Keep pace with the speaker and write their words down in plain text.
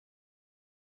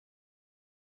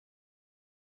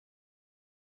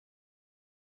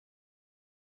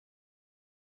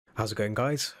How's it going,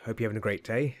 guys? Hope you're having a great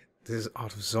day. This is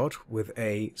Art of Zod with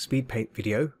a speed paint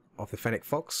video of the Fennec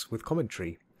Fox with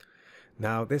commentary.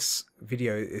 Now this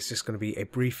video is just going to be a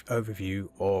brief overview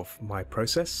of my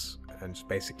process and just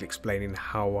basically explaining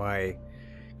how I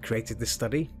created this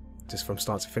study just from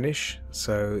start to finish.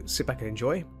 So sit back and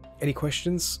enjoy. Any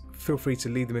questions, feel free to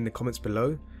leave them in the comments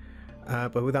below.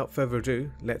 But without further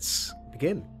ado, let's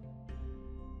begin.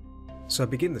 So I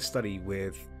begin the study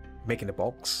with making a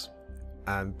box.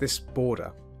 And this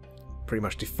border pretty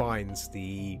much defines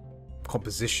the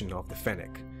composition of the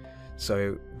Fennec.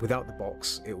 So without the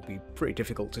box, it will be pretty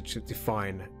difficult to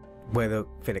define where the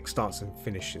Fennec starts and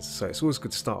finishes. So it's always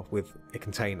good to start off with a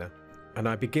container. And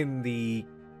I begin the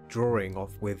drawing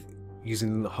off with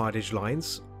using hard edge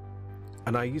lines.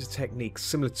 And I use a technique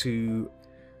similar to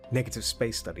negative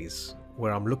space studies,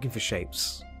 where I'm looking for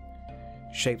shapes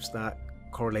that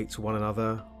correlate to one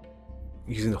another.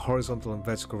 Using the horizontal and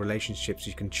vertical relationships,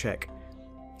 you can check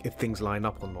if things line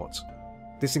up or not.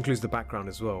 This includes the background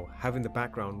as well. Having the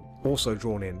background also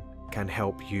drawn in can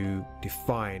help you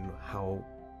define how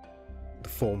the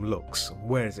form looks.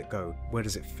 Where does it go? Where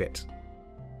does it fit?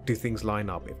 Do things line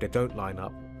up? If they don't line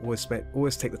up,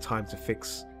 always take the time to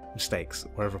fix mistakes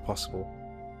wherever possible.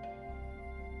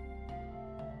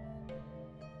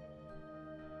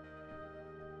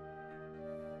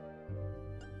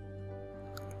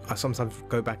 I sometimes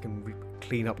go back and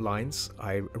clean up lines.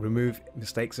 I remove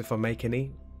mistakes if I make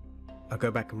any. I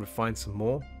go back and refine some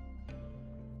more.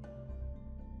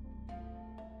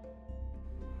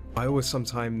 I always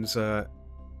sometimes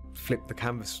flip the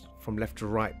canvas from left to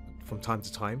right from time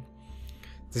to time.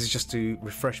 This is just to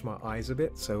refresh my eyes a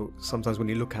bit. So sometimes when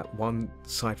you look at one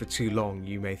side for too long,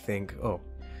 you may think, oh,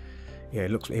 yeah,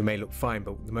 it may look fine,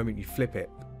 but the moment you flip it,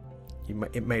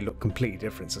 it may look completely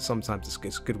different. So sometimes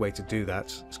it's a good way to do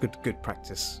that. It's good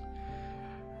practice.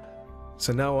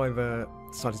 So now I've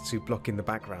started to block in the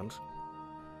background.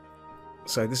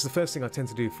 So this is the first thing I tend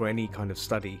to do for any kind of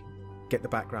study. Get the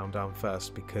background down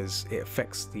first, because it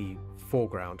affects the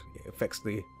foreground. It affects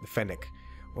the Fennec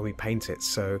when we paint it.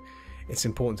 So it's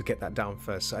important to get that down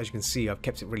first. So as you can see, I've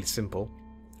kept it really simple.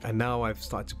 And now I've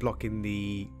started to block in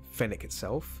the Fennec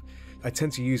itself. I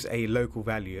tend to use a local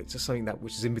value. It's just something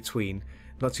which is in between,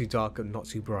 not too dark and not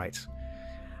too bright.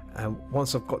 And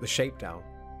once I've got the shape down,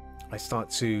 I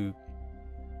start to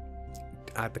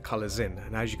add the colors in.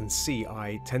 And as you can see,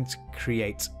 I tend to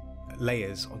create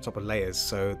layers on top of layers.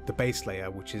 So the base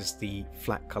layer, which is the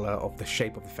flat color of the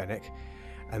shape of the Fennec,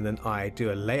 and then I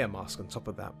do a layer mask on top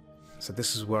of that. So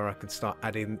this is where I can start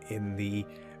adding in the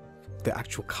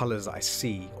actual colors that I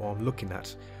see or I'm looking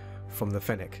at from the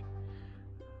Fennec.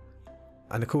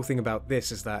 And the cool thing about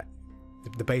this is that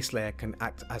the base layer can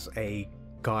act as a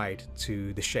guide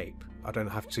to the shape. I don't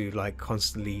have to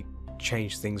constantly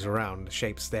change things around. The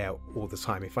shape's there all the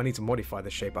time. If I need to modify the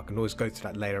shape, I can always go to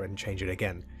that layer and change it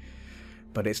again.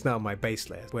 But it's now my base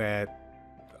layer where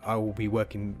I will be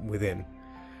working within.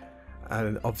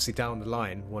 And obviously down the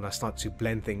line, when I start to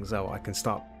blend things out, I can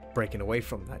start breaking away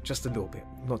from that just a little bit,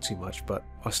 not too much, but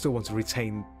I still want to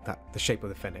retain the shape of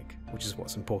the Fennec, which is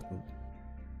what's important.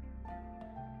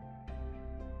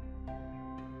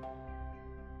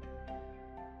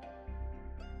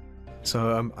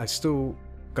 So I'm still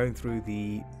going through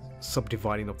the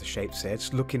subdividing of the shapes here,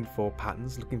 just looking for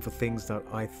patterns, looking for things that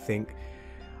I think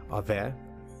are there.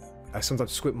 I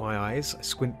sometimes squint my eyes, I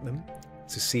squint them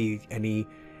to see any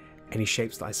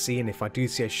shapes that I see, and if I do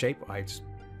see a shape, I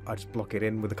just block it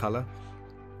in with the color.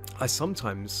 I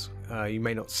sometimes, you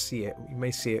may not see it, you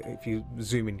may see it if you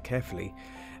zoom in carefully,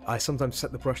 I sometimes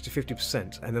set the brush to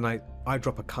 50%, and then I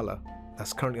drop a color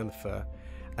that's currently on the fur,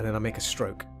 and then I make a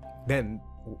stroke. Then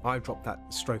I drop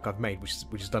that stroke I've made,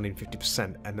 which is done in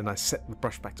 50%, and then I set the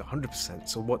brush back to 100%.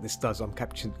 So what this does, I'm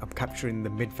capturing the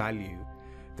mid value,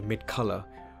 the mid color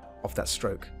of that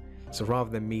stroke. So rather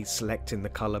than me selecting the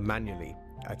color manually,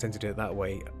 I tend to do it that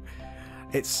way.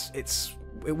 It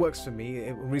works for me.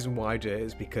 The reason why I do it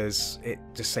is because it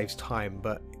just saves time.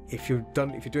 But if you're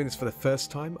doing this for the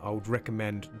first time, I would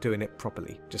recommend doing it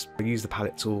properly. Just use the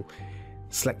palette tool,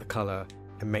 select the color,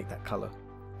 and make that color.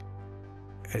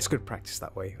 It's good practice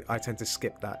that way. I tend to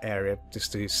skip that area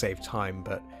just to save time,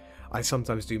 but I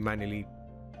sometimes do manually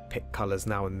pick colors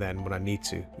now and then when I need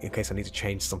to, in case I need to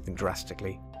change something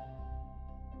drastically.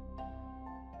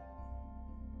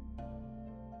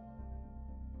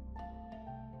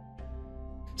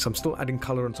 So I'm still adding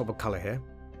color on top of color here,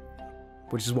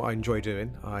 which is what I enjoy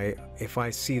doing. If I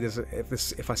see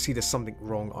there's something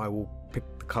wrong, I will pick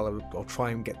the color or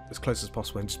try and get as close as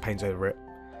possible and just paint over it.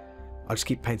 I'll just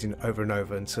keep painting over and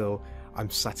over until I'm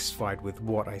satisfied with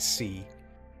what I see.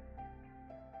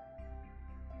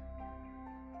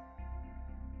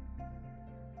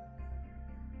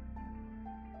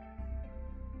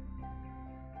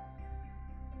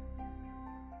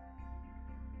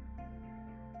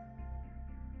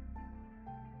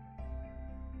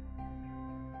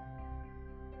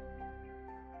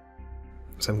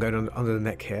 So I'm going on under the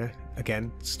neck here,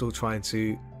 again, still trying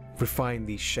to refine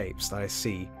these shapes that I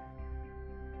see.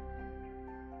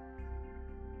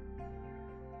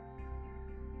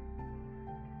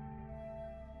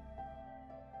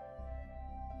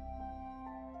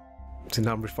 So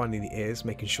now I'm refining the ears,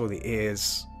 making sure the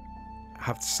ears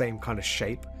have the same kind of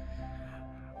shape.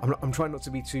 I'm trying not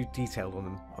to be too detailed on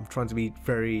them. I'm trying to be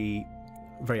very,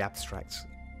 very abstract,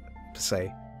 per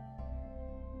se.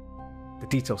 The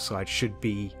detail side should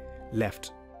be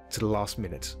left to the last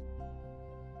minute.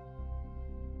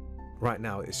 Right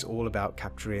now, it's all about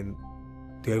capturing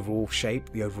the overall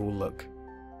shape, the overall look.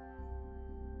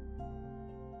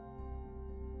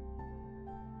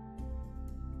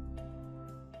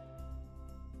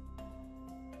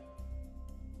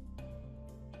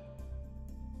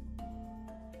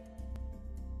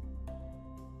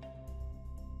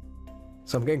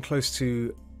 So I'm getting close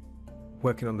to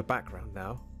working on the background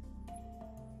now.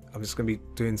 I'm just going to be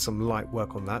doing some light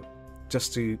work on that,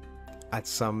 just to add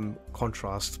some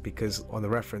contrast, because on the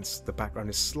reference the background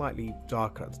is slightly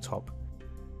darker at the top.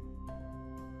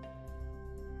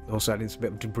 Also adding some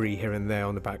bit of debris here and there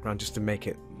on the background just to make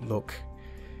it look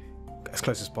as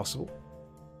close as possible.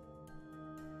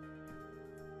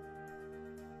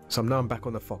 So now I'm back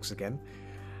on the fox again.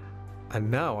 And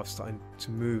now I'm starting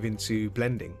to move into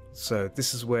blending. So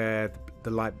this is where the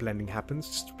light blending happens,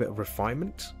 just a bit of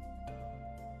refinement.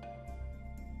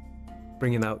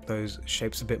 Bringing out those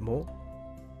shapes a bit more.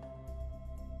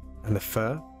 And the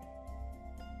fur.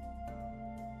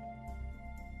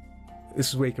 This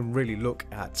is where you can really look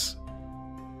at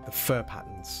the fur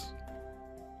patterns.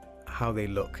 How they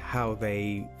look, how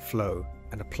they flow,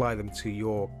 and apply them to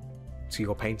your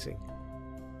painting.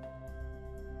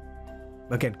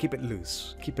 Again, keep it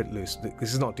loose. Keep it loose.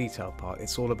 This is not detail part.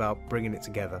 It's all about bringing it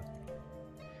together.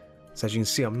 So as you can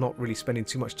see, I'm not really spending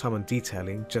too much time on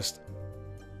detailing, just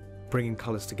bringing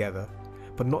colors together,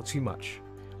 but not too much.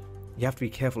 You have to be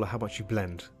careful of how much you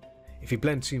blend. If you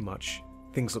blend too much,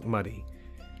 things look muddy.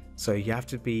 So you have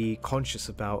to be conscious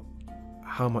about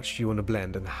how much you want to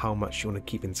blend and how much you want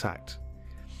to keep intact.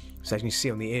 So as you can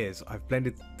see on the ears, I've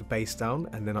blended the base down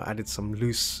and then I added some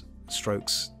loose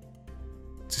strokes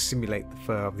to simulate the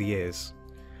fur of the ears,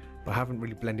 but I haven't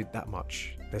really blended that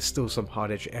much. There's still some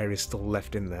hard edge areas still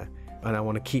left in there, and I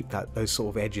want to keep those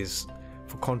sort of edges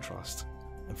for contrast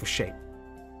and for shape.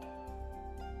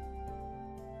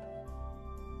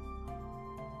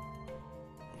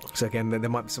 So again, there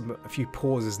might be a few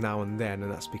pauses now and then,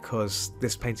 and that's because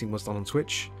this painting was done on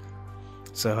Twitch,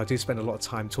 so I do spend a lot of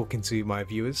time talking to my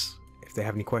viewers if they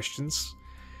have any questions,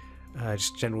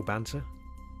 just general banter.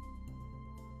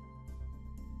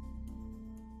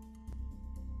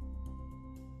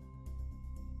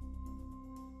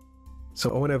 So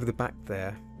I went over the back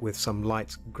there with some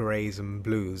light greys and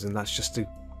blues, and that's just to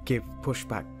push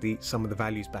back some of the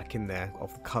values back in there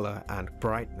of the colour and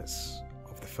brightness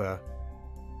of the fur.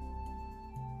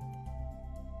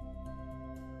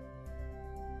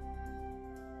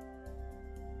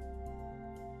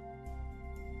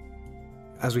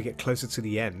 As we get closer to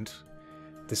the end,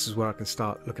 this is where I can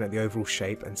start looking at the overall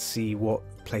shape and see what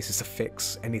places to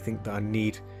fix, anything that I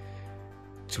need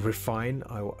to refine.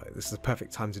 This is the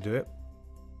perfect time to do it.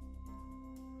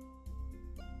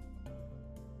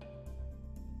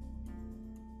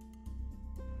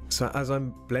 So as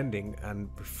I'm blending and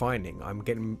refining, I'm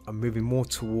moving more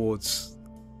towards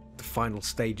the final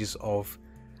stages of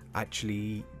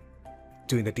actually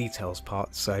doing the details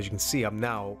part. So as you can see, I'm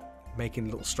now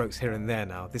making little strokes here and there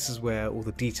now. This is where all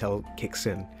the detail kicks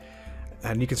in.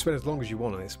 And you can spend as long as you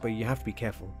want on this, but you have to be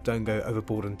careful. Don't go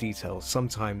overboard on details.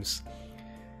 Sometimes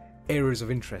areas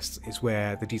of interest is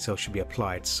where the detail should be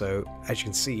applied. So as you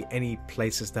can see, any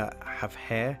places that have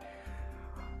hair,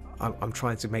 I'm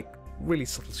trying to make really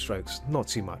subtle strokes, not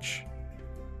too much.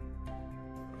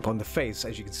 But on the face,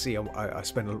 as you can see, I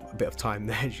spent a bit of time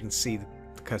there. As you can see,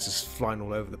 the cursor's flying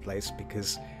all over the place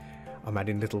because I'm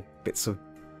adding little bits of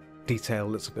detail,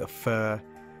 little bit of fur,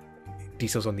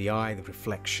 details on the eye, the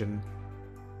reflection.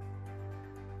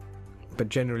 But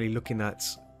generally looking at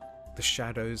the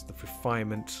shadows, the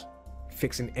refinement,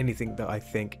 fixing anything that I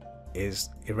think is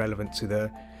irrelevant to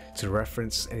the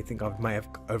reference, anything I may have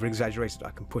over-exaggerated,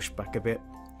 I can push back a bit.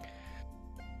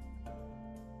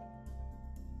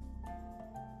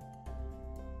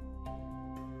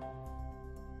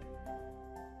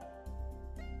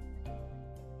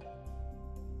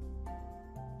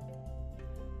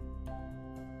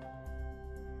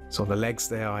 So on the legs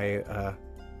there, I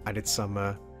added some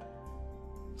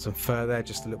fur there,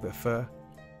 just a little bit of fur.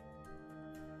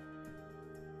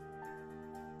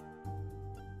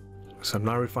 So I'm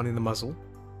now refining the muzzle.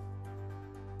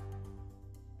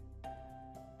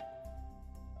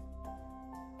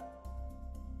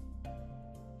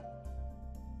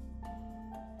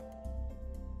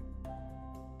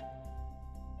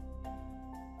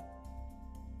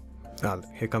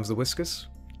 Here comes the whiskers.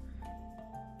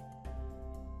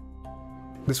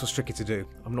 This was tricky to do.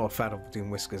 I'm not a fan of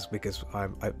doing whiskers because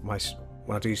when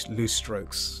I do loose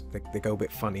strokes, they go a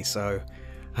bit funny, so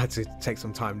I had to take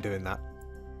some time doing that.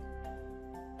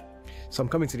 So I'm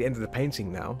coming to the end of the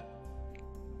painting now.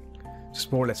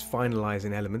 Just more or less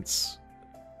finalising elements,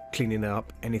 cleaning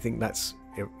up anything that's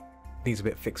needs a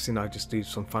bit fixing. I just do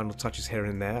some final touches here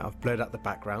and there. I've blurred out the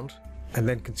background and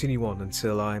then continue on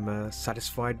until I'm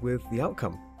satisfied with the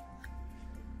outcome.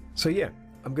 So yeah,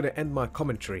 I'm going to end my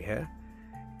commentary here.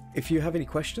 If you have any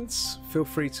questions, feel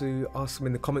free to ask them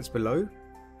in the comments below.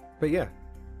 But yeah,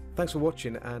 thanks for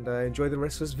watching and enjoy the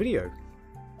rest of this video.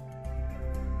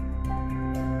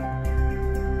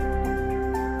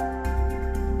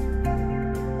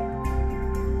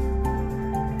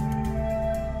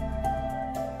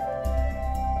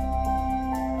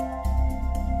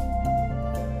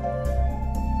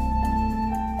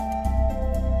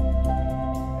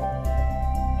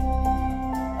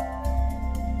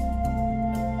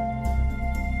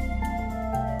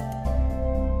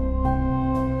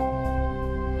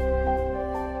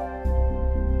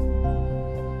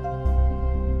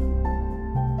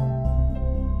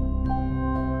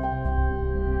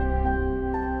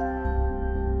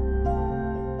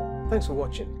 Thanks for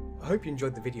watching. I hope you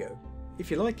enjoyed the video.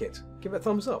 If you like it, give it a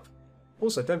thumbs up.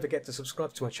 Also, don't forget to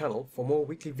subscribe to our channel for more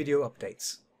weekly video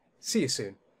updates. See you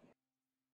soon.